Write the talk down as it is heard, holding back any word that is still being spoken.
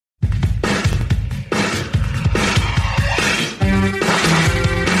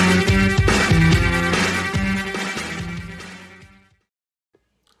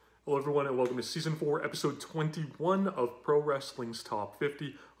everyone, and welcome to Season 4, Episode 21 of Pro Wrestling's Top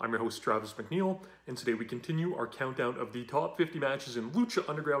 50. I'm your host, Travis McNeil, and today we continue our countdown of the top 50 matches in Lucha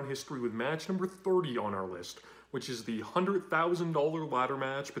Underground history with match number 30 on our list, which is the $100,000 ladder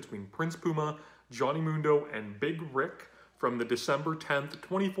match between Prince Puma, Johnny Mundo, and Big Ryck from the December 10th,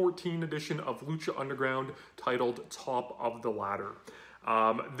 2014 edition of Lucha Underground titled Top of the Ladder.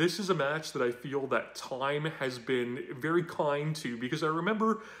 This is a match that I feel that time has been very kind to, because I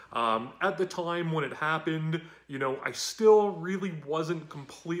remember at the time when it happened, you know, I still really wasn't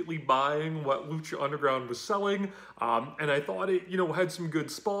completely buying what Lucha Underground was selling, and I thought it, you know, had some good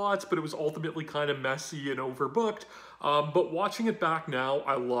spots, but it was ultimately kind of messy and overbooked. But watching it back now,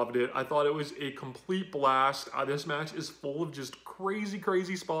 I loved it. I thought it was a complete blast. This match is full of just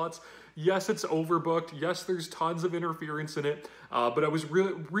crazy spots. Yes, it's overbooked. Yes, there's tons of interference in it, but I was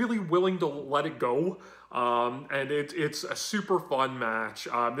really willing to let it go. And it's a super fun match.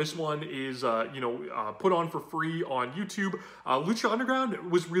 This one is, put on for free on YouTube. Lucha Underground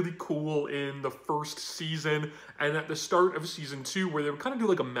was really cool in the first season and at the start of season 2, where they would kind of do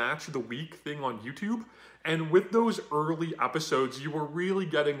like a match of the week thing on YouTube. And with those early episodes, you were really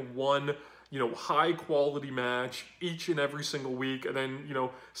getting one, you know, high quality match each and every single week. And then, you know,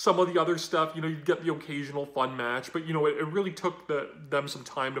 some of the other stuff, you know, you'd get the occasional fun match, but, you know, it really took them some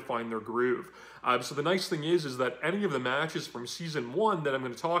time to find their groove. So the nice thing is that any of the matches from season 1 that I'm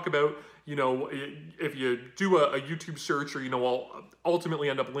going to talk about, you know, if you do a YouTube search, or, you know, I'll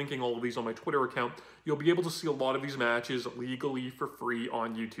ultimately end up linking all of these on my Twitter account, you'll be able to see a lot of these matches legally for free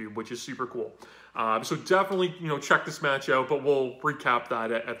on YouTube, which is super cool. So definitely, you know, check this match out, but we'll recap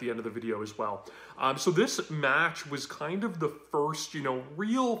that at the end of the video as well. So this match was kind of the first, you know,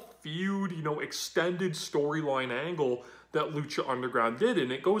 real feud, you know, extended storyline angle that Lucha Underground did,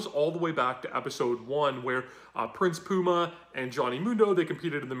 and it goes all the way back to episode 1, where Prince Puma and Johnny Mundo, they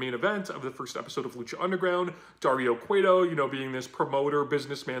competed in the main event of the first episode of Lucha Underground. Dario Cueto, you know, being this promoter,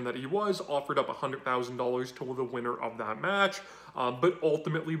 businessman that he was, offered up $100,000 to the winner of that match. But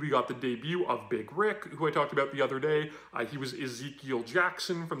ultimately, we got the debut of Big Ryck, who I talked about the other day. He was Ezekiel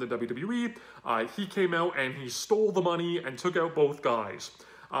Jackson from the WWE. He came out and he stole the money and took out both guys.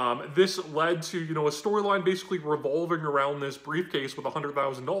 This led to, you know, a storyline basically revolving around this briefcase with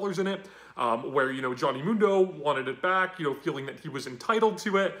 $100,000 in it, where, you know, Johnny Mundo wanted it back, you know, feeling that he was entitled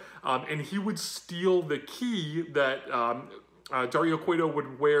to it, and he would steal the key that Dario Cueto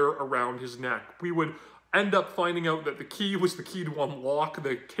would wear around his neck. We would end up finding out that the key was the key to unlock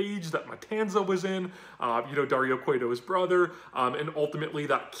the cage that Matanza was in, you know, Dario Cueto's brother, and ultimately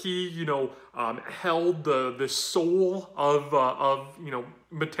that key, you know, held the soul of you know,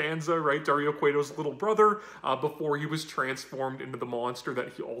 Matanza, right, Dario Cueto's little brother, before he was transformed into the monster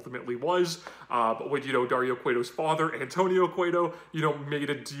that he ultimately was. But when, you know, Dario Cueto's father, Antonio Cueto, you know, made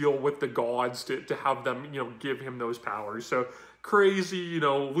a deal with the gods to have them, you know, give him those powers. So crazy, you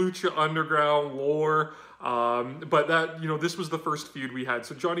know, Lucha Underground lore, but that, you know, this was the first feud we had.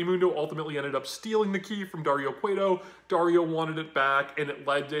 So Johnny Mundo ultimately ended up stealing the key from Dario Cueto. Dario wanted it back, and it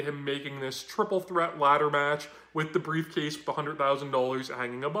led to him making this triple threat ladder match with the briefcase with $100,000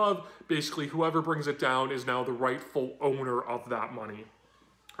 hanging above. Basically, whoever brings it down is now the rightful owner of that money.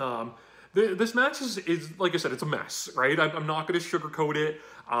 This match is, like I said, it's a mess, right? I'm not going to sugarcoat it.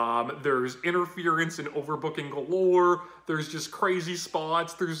 There's interference and overbooking galore. There's just crazy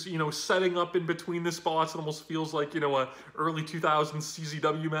spots. There's, you know, setting up in between the spots. It almost feels like, you know, a early 2000s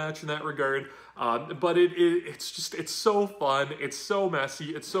CZW match in that regard. But it's so fun. It's so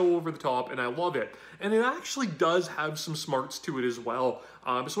messy. It's so over the top, and I love it. And it actually does have some smarts to it as well.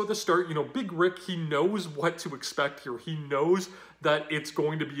 So at the start, you know, Big Ryck, he knows what to expect here. He knows that it's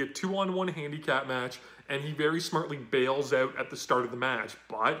going to be a 2-on-1 handicap match, and he very smartly bails out at the start of the match,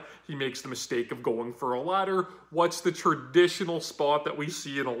 but he makes the mistake of going for a ladder. What's the traditional spot that we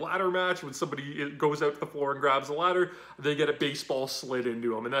see in a ladder match? When somebody goes out to the floor and grabs a ladder, they get a baseball slid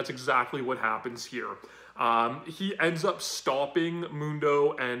into them, and that's exactly what happens here. He ends up stopping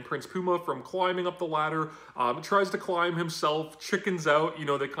Mundo and Prince Puma from climbing up the ladder, tries to climb himself, chickens out. You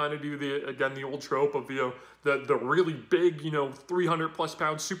know, they kind of do the old trope of, you know, the really big, you know, 300+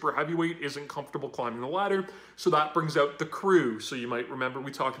 pound super heavyweight isn't comfortable climbing the ladder. So that brings out the crew. So you might remember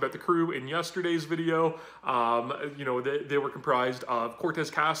we talked about the crew in yesterday's video. You know, they were comprised of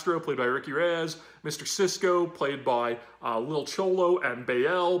Cortez Castro, played by Ricky Reyes, Mr. Cisco, played by Lil Cholo, and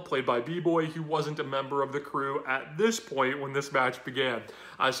Bael, played by B-Boy, who wasn't a member of the crew at this point when this match began.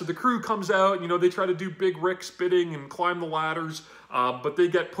 So the crew comes out, you know, they try to do Big Ryck's bidding and climb the ladders. but they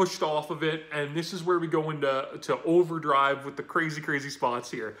get pushed off of it, and this is where we go into overdrive with the crazy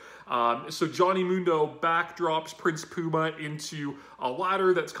spots here. So Johnny Mundo backdrops Prince Puma into a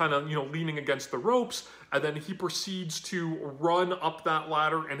ladder that's kind of, leaning against the ropes, and then he proceeds to run up that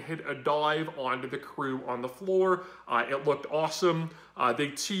ladder and hit a dive onto the crew on the floor. It looked awesome. They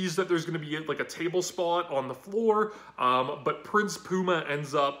tease that there's going to be like a table spot on the floor, but Prince Puma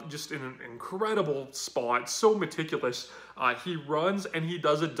ends up just in an incredible spot, so meticulous. He runs and he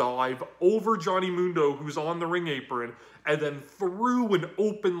does a dive over Johnny Mundo, who's on the ring apron, and then through an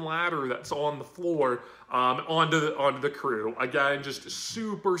open ladder that's on the floor onto the crew. Again, just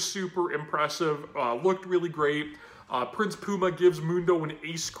super impressive. Looked really great. Prince Puma gives Mundo an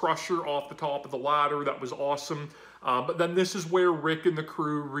ace crusher off the top of the ladder. That was awesome. But then this is where Ryck and the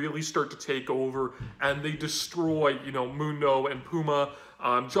crew really start to take over, and they destroy, Mundo and Puma.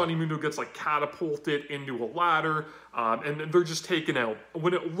 Johnny Mundo gets like catapulted into a ladder, and they're just taken out.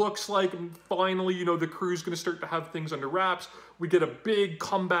 When it looks like finally, the crew's going to start to have things under wraps, we get a big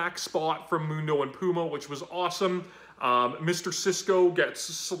comeback spot from Mundo and Puma, which was awesome. Mr. Cisco gets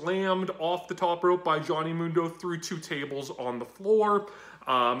slammed off the top rope by Johnny Mundo through 2 tables on the floor.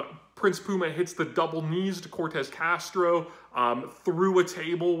 Prince Puma hits the double knees to Cortez Castro through a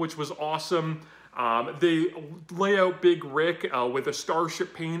table, which was awesome. They lay out Big Ryck with a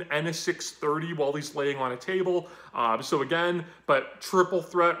Starship Pain and a 630 while he's laying on a table. So again, but triple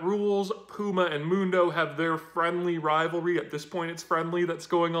threat rules. Puma and Mundo have their friendly rivalry. At this point, it's friendly that's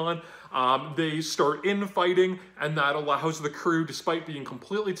going on. They start infighting, and that allows the crew, despite being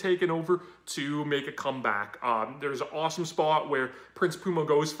completely taken over, to make a comeback. There's an awesome spot where Prince Puma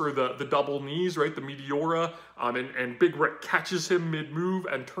goes for the double knees, right, the Meteora, and Big Ryck catches him mid-move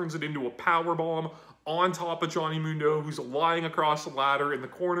and turns it into a power bomb on top of Johnny Mundo, who's lying across the ladder in the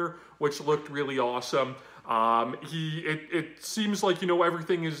corner, which looked really awesome. It seems like,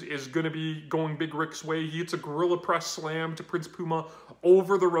 everything is going to be going Big Ryck's way. He hits a gorilla press slam to Prince Puma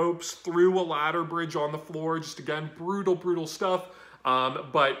over the ropes, through a ladder bridge on the floor. Just, again, brutal stuff.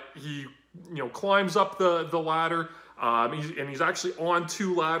 But he, climbs up the ladder. He's actually on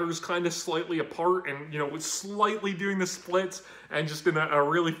 2 ladders, kind of slightly apart, and, was slightly doing the splits. And just in a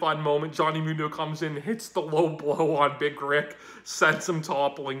really fun moment, Johnny Mundo comes in, hits the low blow on Big Ryck, sends him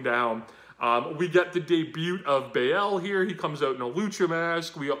toppling down. We get the debut of Bael here. He comes out in a Lucha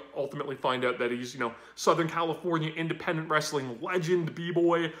mask. We ultimately find out that he's, Southern California independent wrestling legend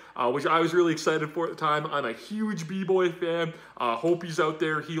B-Boy, which I was really excited for at the time. I'm a huge B-Boy fan. Hope he's out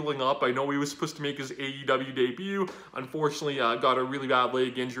there healing up. I know he was supposed to make his AEW debut. Unfortunately, got a really bad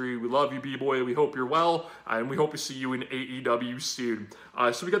leg injury. We love you, B-Boy. We hope you're well, and we hope to see you in AEW soon.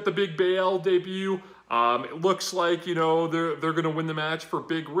 So we got the big Bael debut. It looks like, they're going to win the match for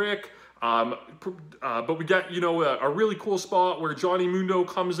Big Ryck. But we get, a really cool spot where Johnny Mundo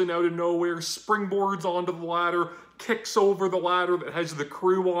comes in out of nowhere, springboards onto the ladder, kicks over the ladder that has the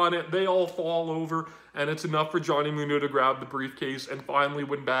crew on it. They all fall over, and it's enough for Johnny Mundo to grab the briefcase and finally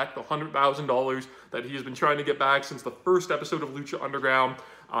win back the $100,000 that he has been trying to get back since the first episode of Lucha Underground.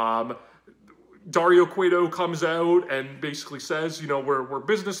 Dario Cueto comes out and basically says, we're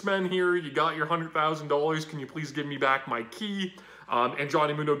businessmen here. You got your $100,000. Can you please give me back my key? And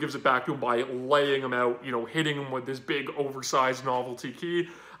Johnny Mundo gives it back to him by laying him out, hitting him with this big oversized novelty key.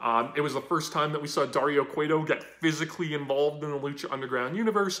 It was the first time that we saw Dario Cueto get physically involved in the Lucha Underground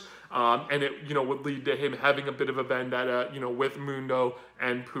universe. And it, would lead to him having a bit of a vendetta, with Mundo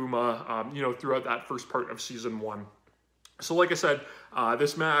and Puma, throughout that first part of season 1. So like I said,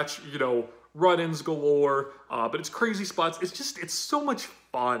 this match, run-ins galore, but it's crazy spots. It's so much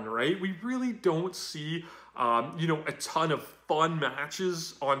fun, right? We really don't see, a ton of fun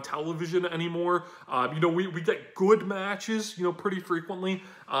matches on television anymore. We get good matches, pretty frequently.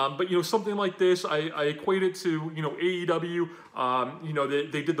 But, something like this, I equate it to, AEW.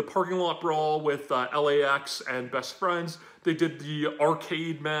 They did the parking lot brawl with LAX and Best Friends. They did the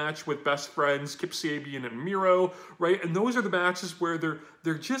arcade match with Best Friends, Kip Sabian and Miro, right? And those are the matches where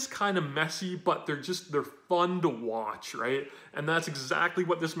they're just kind of messy, but they're fun to watch, right? And that's exactly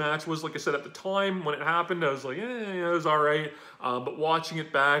what this match was. Like I said, at the time when it happened, I was like, it was all right. But watching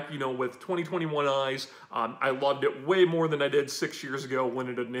it back, with 2021 eyes, I loved it way more than I did 6 years ago when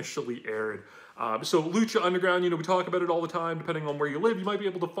it initially aired. So Lucha Underground, we talk about it all the time. Depending on where you live, you might be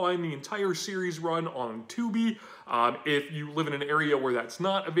able to find the entire series run on Tubi. If you live in an area where that's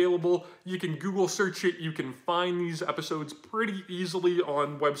not available, you can Google search it. You can find these episodes pretty easily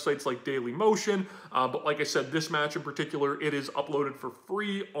on websites like Dailymotion. But like I said, this match in particular, it is uploaded for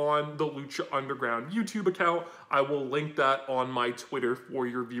free on the Lucha Underground YouTube account. I will link that on my Twitter for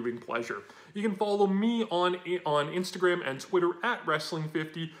your viewing pleasure. You can follow me on Instagram and Twitter at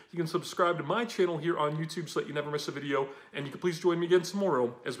Wrestling50. You can subscribe to my channel here on YouTube so that you never miss a video. And you can please join me again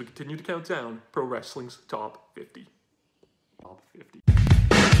tomorrow as we continue to count down Pro Wrestling's Top 50. Top 50.